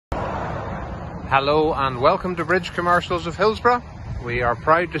Hello and welcome to Bridge Commercials of Hillsborough. We are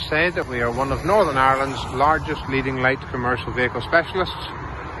proud to say that we are one of Northern Ireland's largest leading light commercial vehicle specialists,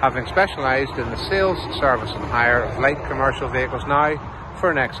 having specialised in the sales, service and hire of light commercial vehicles now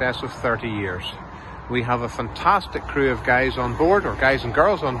for in excess of 30 years. We have a fantastic crew of guys on board, or guys and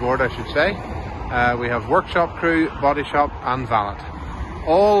girls on board I should say. We have workshop crew, body shop and valet.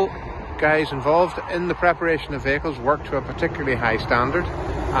 All guys involved in the preparation of vehicles work to a particularly high standard,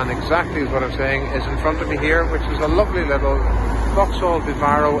 and exactly what I'm saying is in front of me here, which is a lovely little Vauxhall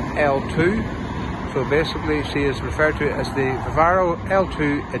Vivaro L2. So basically she is referred to as the Vivaro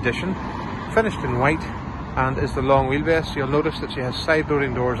L2 edition, finished in white, and is the long wheelbase. You'll notice that she has side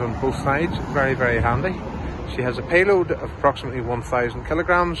loading doors on both sides, very handy. She has a payload of approximately 1,000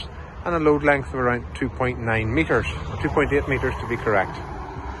 kilograms and a load length of around 2.9 metres, or 2.8 metres to be correct.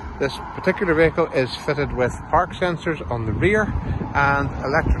 This particular vehicle is fitted with park sensors on the rear and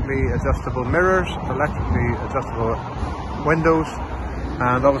electrically adjustable mirrors, electrically adjustable windows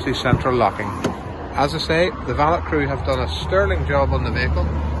and obviously central locking. As I say, the valet crew have done a sterling job on the vehicle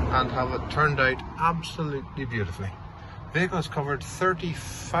and have it turned out absolutely beautifully. The vehicle has covered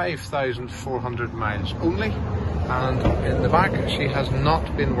 35,400 miles only, and in the back she has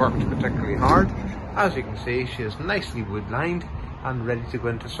not been worked particularly hard. As you can see, she is nicely wood lined and ready to go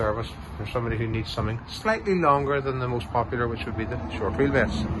into service for somebody who needs something slightly longer than the most popular, which would be the short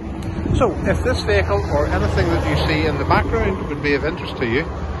wheelbase. So if this vehicle or anything that you see in the background would be of interest to you,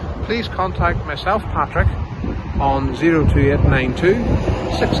 please contact myself, Patrick, on 02892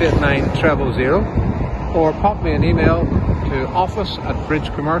 689 000, or pop me an email to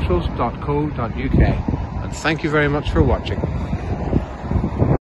office@bridgecommercials.co.uk. And thank you very much for watching.